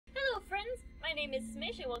my name is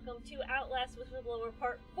Smish, and welcome to Outlast Whistleblower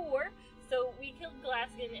Part 4. So, we killed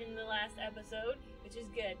Glaskin in the last episode, which is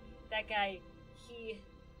good. That guy,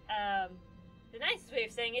 the nicest way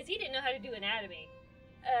of saying it is he didn't know how to do anatomy.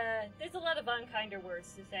 There's a lot of unkinder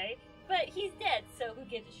words to say, but he's dead, so who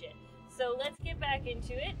gives a shit? So, let's get back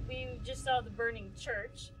into it. We just saw the burning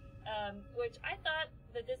church, which I thought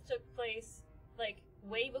that this took place, like,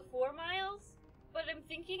 way before Miles, but I'm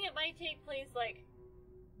thinking it might take place, like,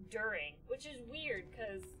 during, which is weird,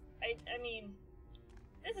 because, I mean,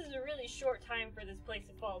 this is a really short time for this place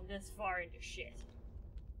to fall this far into shit.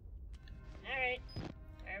 Alright, what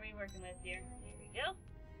are we working with here? Here we go.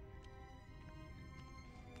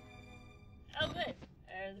 Oh good,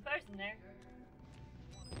 there's a person there.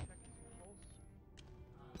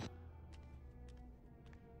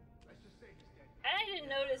 I didn't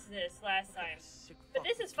notice this last time, but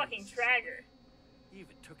this is fucking Trager. He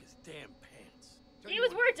even took his damn pants. He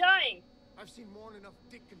was worth dying! I've seen more than enough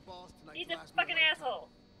dick and balls tonight. He's a fucking asshole.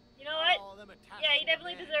 You know what? Yeah, he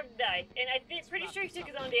definitely deserved to die. And I'm pretty sure he took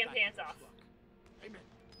his own damn pants off. Amen.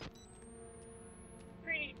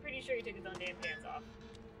 Pretty sure he took his own damn pants off.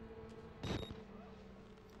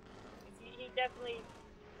 He definitely...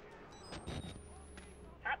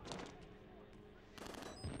 Up.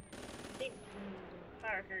 I think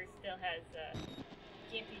Parker still has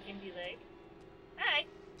gimpy leg. Hi!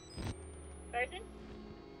 Person?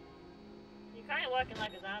 You're kind of walking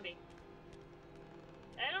like a zombie.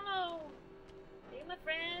 I don't know. Are you my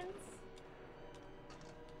friends?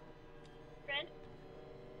 Friend?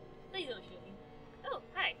 Please don't shoot me. Oh,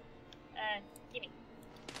 hi. Gimme.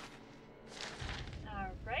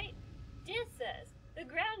 Alright. This says, the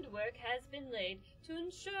groundwork has been laid to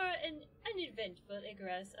ensure an uneventful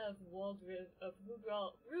egress of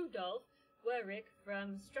Rudolph Warwick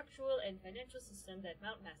from structural and financial systems at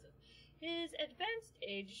Mount Massive. His advanced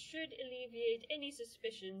age should alleviate any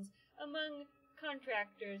suspicions among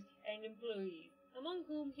contractors and employees, among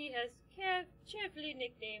whom he has cheerfully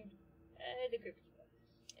nicknamed the Crypt Keeper.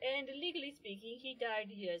 And legally speaking, he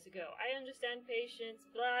died years ago. I understand patients,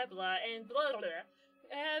 blah blah, and blah blah,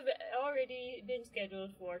 have already been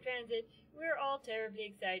scheduled for transit. We're all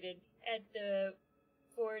terribly excited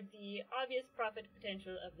for the obvious profit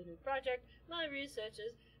potential of the new project. My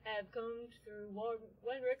researchers have combed through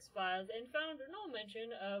Wenrick's files and found no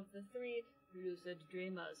mention of the 3 lucid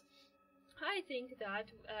dreamers. I think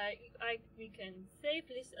that we can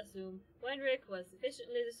safely assume Wenrick was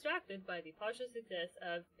sufficiently distracted by the partial success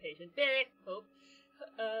of patient Billy Hope,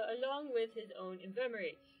 along with his own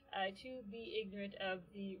infirmary, to be ignorant of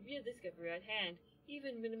the real discovery at hand.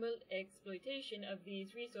 Even minimal exploitation of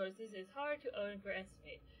these resources is hard to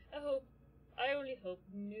overestimate. I only hope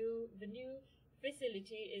the new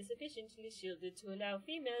facility is sufficiently shielded to allow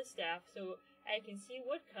female staff so I can see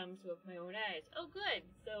what comes with my own eyes. Oh good,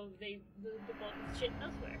 so they moved the bulk of shit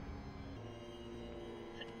elsewhere.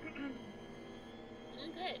 Oh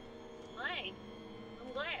good. Why?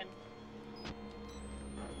 I'm glad.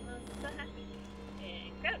 I'm so happy.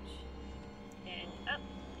 And crouch. And up.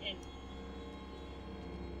 And...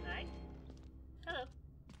 Hi. Hello.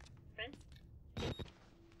 Friends.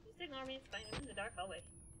 Just ignore me, it's fine. I'm in the dark hallway.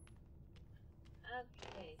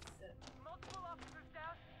 Okay,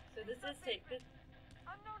 so this is take this. This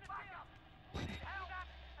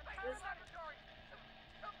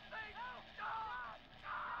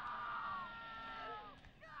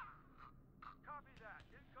Copy that.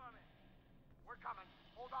 Incoming. We're coming.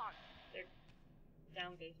 Hold on. They're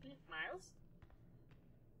down basement. Miles.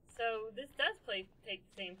 So this does take the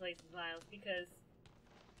same place as Miles because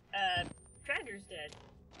Trager's dead.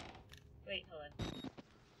 Wait, hold on.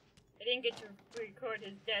 I didn't get to record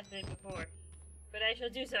his death bit before, but I shall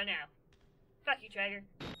do so now. Fuck you, Trager.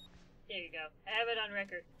 There you go. I have it on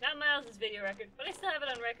record. Not Miles' video record, but I still have it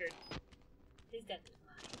on record. His death is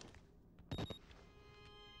mine.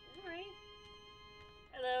 Alright.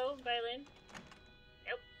 Hello, violin.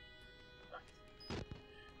 Nope. Locked.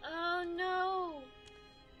 Oh no!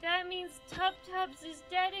 That means Tub-Tubs is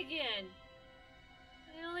dead again!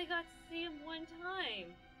 I only got to see him one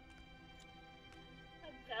time.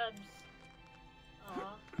 Tub-Tubs.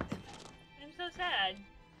 Aw. I'm so sad.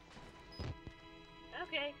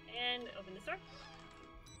 Okay, and open this door.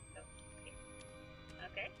 Oh, okay.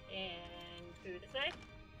 Okay, and through this way.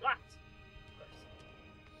 Locked. Of course.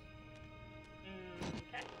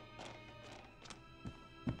 Okay.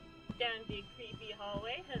 Down the creepy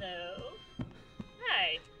hallway. Hello.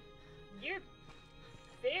 Hi. You're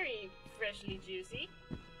very freshly juicy.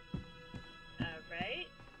 Alright.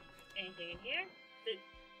 Anything in here? It's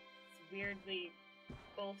weirdly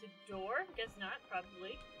bolted door? Guess not,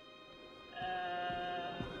 probably.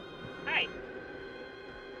 Hi.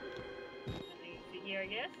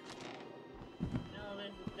 guess. All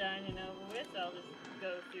this is done and over with, so I'll just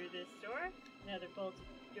go through this door. Another bolted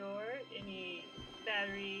door. Any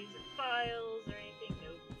batteries or files or anything?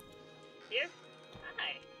 Nope. Here?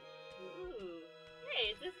 Hi. Ooh.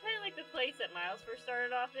 Hey, is this kind of like the place that Miles first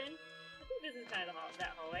started off in? I think this is kind of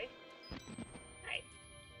that hallway. Hi.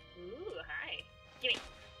 Ooh, hi. Gimme.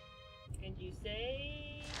 And you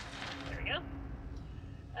say... There we go.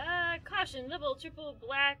 Caution, level triple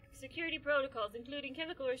black security protocols, including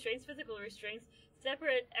chemical restraints, physical restraints,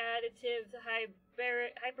 separate additives,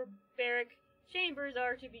 hyperbaric chambers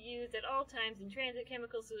are to be used at all times in transit.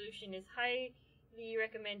 Chemical solution is highly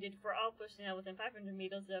recommended for all personnel within 500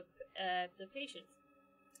 meters of the patients.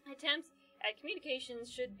 Attempts at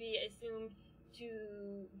communications should be assumed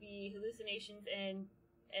to be hallucinations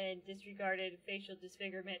and disregarded. Facial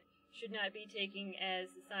disfigurement should not be taken as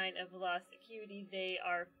a sign of lost acuity. They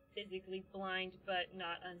are physically blind but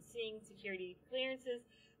not unseeing. Security clearances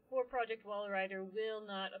for Project Wallrider will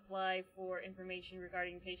not apply for information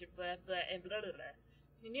regarding patient blah blah and blah blah blah.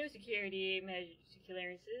 The new security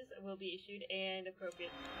clearances will be issued and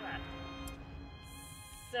appropriate class.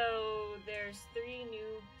 So there's 3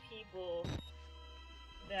 new people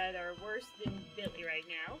that are worse than Billy right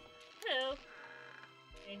now. Hello.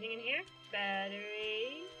 Anything in here?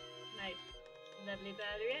 Battery. Nice. Lovely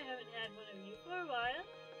battery. I haven't had one of you for a while.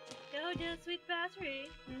 Oh, dear sweet battery.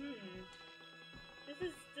 This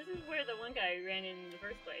is where the one guy ran in the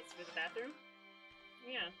first place, for the bathroom.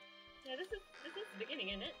 Yeah. Yeah, this is the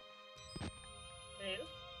beginning, isn't it? Hello?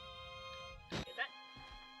 Is that?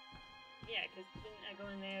 Yeah, because didn't I go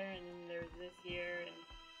in there and then there's this here and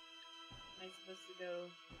am I supposed to go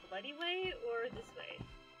the bloody way or this way?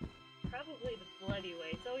 Probably the bloody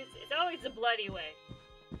way. It's always the bloody way.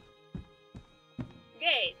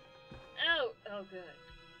 Okay. Oh good.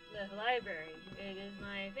 The library. It is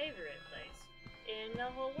my favorite place in the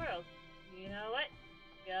whole world. You know what?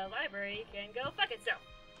 The library can go fuck itself.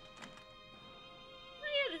 Oh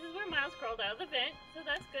yeah, this is where Miles crawled out of the vent, so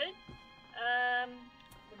that's good.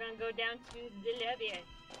 We're gonna go down to the lobby.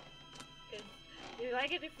 Do I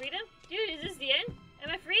get the freedom? Dude, is this the end? Am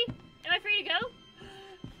I free? Am I free to go?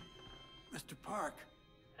 Mr. Park.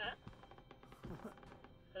 Huh?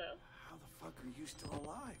 Hello? How the fuck are you still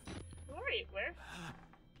alive? Who are you? Where?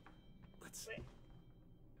 Let's Wait.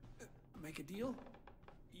 Make a deal.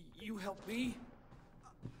 You help me.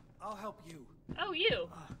 I'll help you. Oh, you.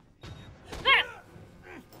 Ah!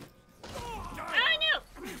 Oh,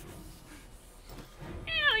 no!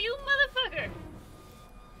 Ow, you motherfucker!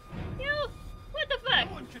 You! What the fuck?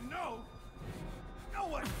 No one can know. No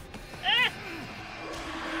one. Ah!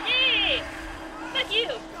 Yay! Fuck you!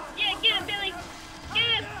 Yeah, get him, Billy! Get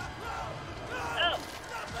him! Oh.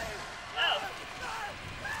 Oh.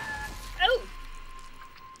 Oh!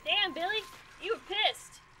 Damn, Billy! You were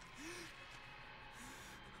pissed!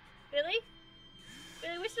 Billy?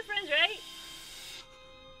 Billy, we're still friends, right?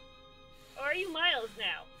 Or are you Miles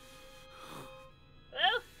now?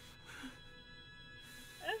 Well?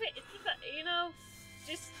 Okay, you know,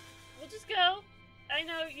 we'll just go. I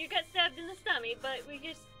know you got stabbed in the stomach, but we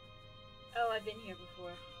just... Oh, I've been here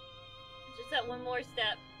before. Just that one more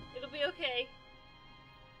step. It'll be okay.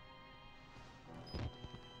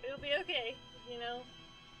 It'll be okay, you know?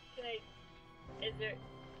 Is there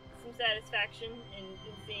some satisfaction in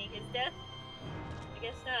seeing his death? I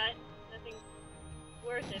guess not. Nothing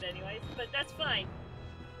worth it anyways, but that's fine.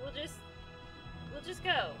 We'll just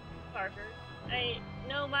go, Parker. I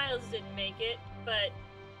know Miles didn't make it, but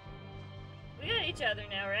we got each other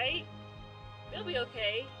now, right? We'll be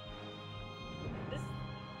okay.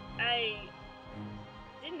 I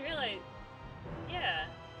didn't realize. Yeah.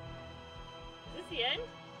 Is this the end?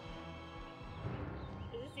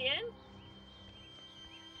 Is this the end?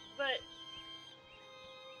 But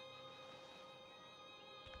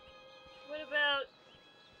what about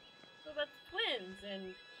the twins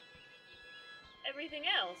and everything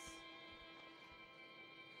else?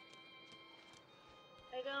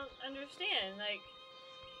 I don't understand. Like,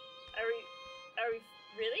 are we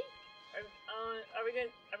really? Are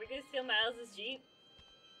we gonna steal Miles's Jeep?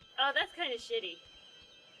 Oh, that's kind of shitty.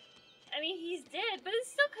 I mean, he's dead, but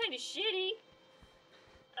it's still kind of shitty.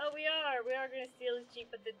 Oh, we are gonna steal his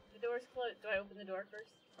Jeep, but the door's closed. Do I open the door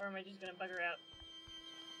first, or am I just gonna bugger out?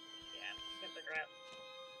 Yeah, I'm just gonna bugger out.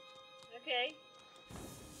 Okay.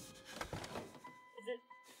 Is it?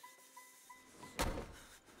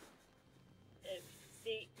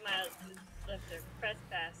 See, Miles left a press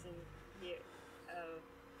pass in here. Oh,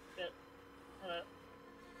 Bill. Hello.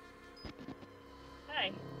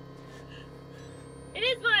 Hi. It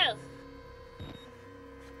is Miles!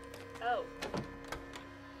 Oh.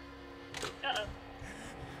 Uh-oh.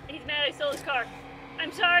 I stole his car.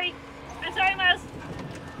 I'm sorry. I'm sorry, Miles.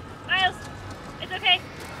 Miles, it's okay.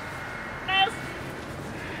 Miles,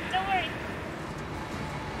 don't worry.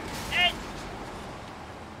 Alright.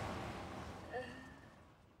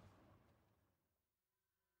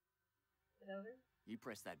 Is it over? You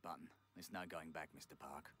press that button. There's no going back, Mr.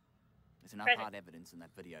 Park. There's enough Press it. hard evidence in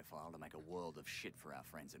that video file to make a world of shit for our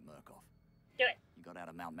friends at Murkoff. Do it. You got out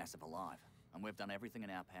of Mount Massive alive, and we've done everything in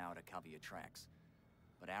our power to cover your tracks.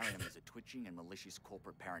 But our enemies are twitching and malicious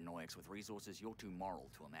corporate paranoics with resources you're too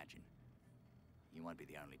moral to imagine. You won't be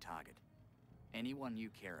the only target. Anyone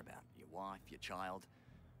you care about, your wife, your child,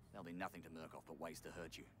 there'll be nothing to Murkoff but ways to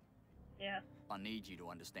hurt you. Yeah. I need you to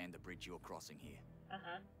understand the bridge you're crossing here.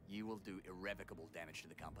 Uh-huh. You will do irrevocable damage to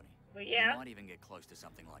the company. Well, yeah. You might even get close to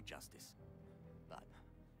something like justice. But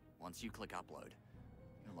once you click upload,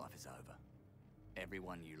 your life is over.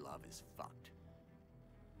 Everyone you love is fucked.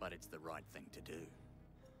 But it's the right thing to do.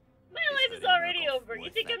 My Is life is hurting already Murkoff over. You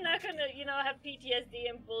worth think that I'm not much to gonna, you? have PTSD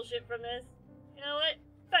and bullshit from this? You know what?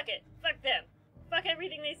 Fuck it. Fuck them. Fuck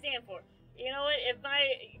everything they stand for. You know what? If my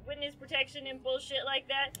witness protection and bullshit like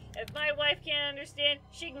that, if my wife can't understand,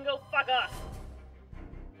 she can go fuck off.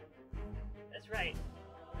 That's right.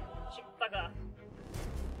 She can fuck off.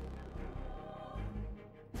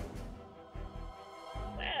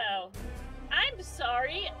 Wow. I'm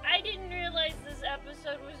sorry. I didn't realize this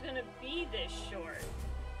episode was gonna be this short.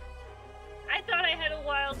 I thought I had a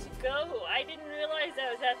while to go. I didn't realize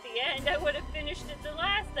I was at the end. I would have finished it the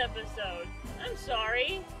last episode. I'm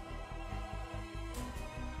sorry.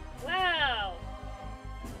 Wow.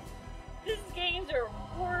 These games are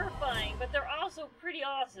horrifying, but they're also pretty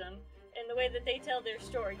awesome in the way that they tell their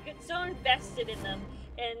story. You get so invested in them,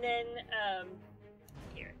 and then,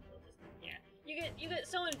 here, you get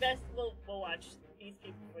so invested, we'll watch these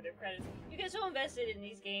people for their credits. You get so invested in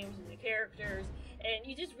these games and the characters, and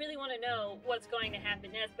you just really want to know what's going to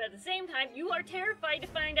happen next, but at the same time, you are terrified to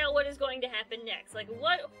find out what is going to happen next. Like,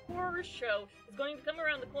 what horror show is going to come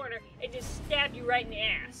around the corner and just stab you right in the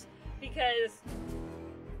ass? Because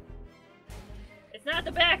it's not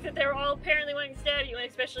the fact that they're all apparently wanting to stab you, and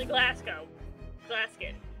especially Glasgow.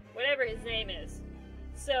 Whatever his name is.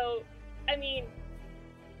 So, I mean,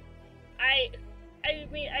 I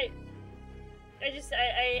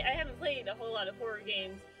haven't played a whole lot of horror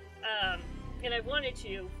games, and I've wanted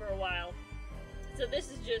to for a while. So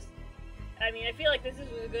this is just, I mean, I feel like this is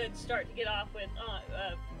a good start to get off with,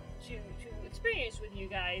 to experience with you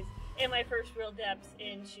guys. And my first real depths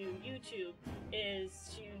into YouTube is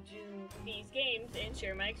to do these games and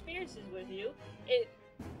share my experiences with you. It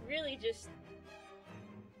really just,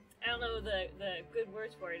 I don't know the good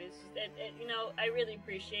words for it. It's just that, I really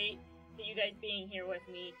appreciate that you guys being here with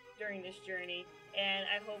me during this journey, and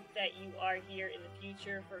I hope that you are here in the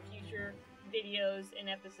future for future videos and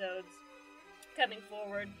episodes coming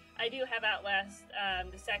forward. I do have Outlast,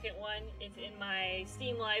 the second one. It's in my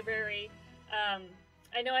Steam library.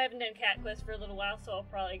 I know I haven't done Cat Quest for a little while, so I'll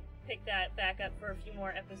probably pick that back up for a few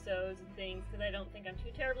more episodes and things, because I don't think I'm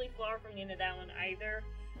too terribly far from the end of that one either.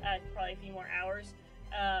 Probably a few more hours.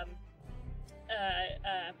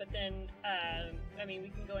 But then, I mean, we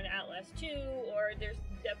can go into Outlast 2, or there's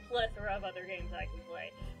a plethora of other games I can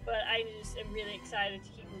play. But I just am really excited to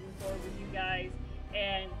keep moving forward with you guys,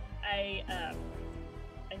 and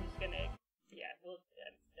I'm just gonna, yeah, well,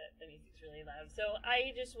 the music's really loud. So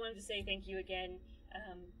I just wanted to say thank you again,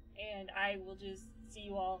 and I will just see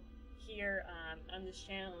you all here on this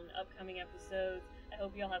channel in upcoming episodes. I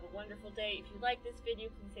hope you all have a wonderful day. If you like this video,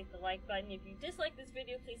 please hit the like button. If you dislike this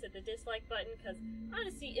video, please hit the dislike button, because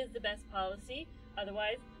honesty is the best policy.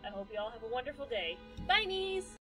 Otherwise, I hope you all have a wonderful day. Bye, knees!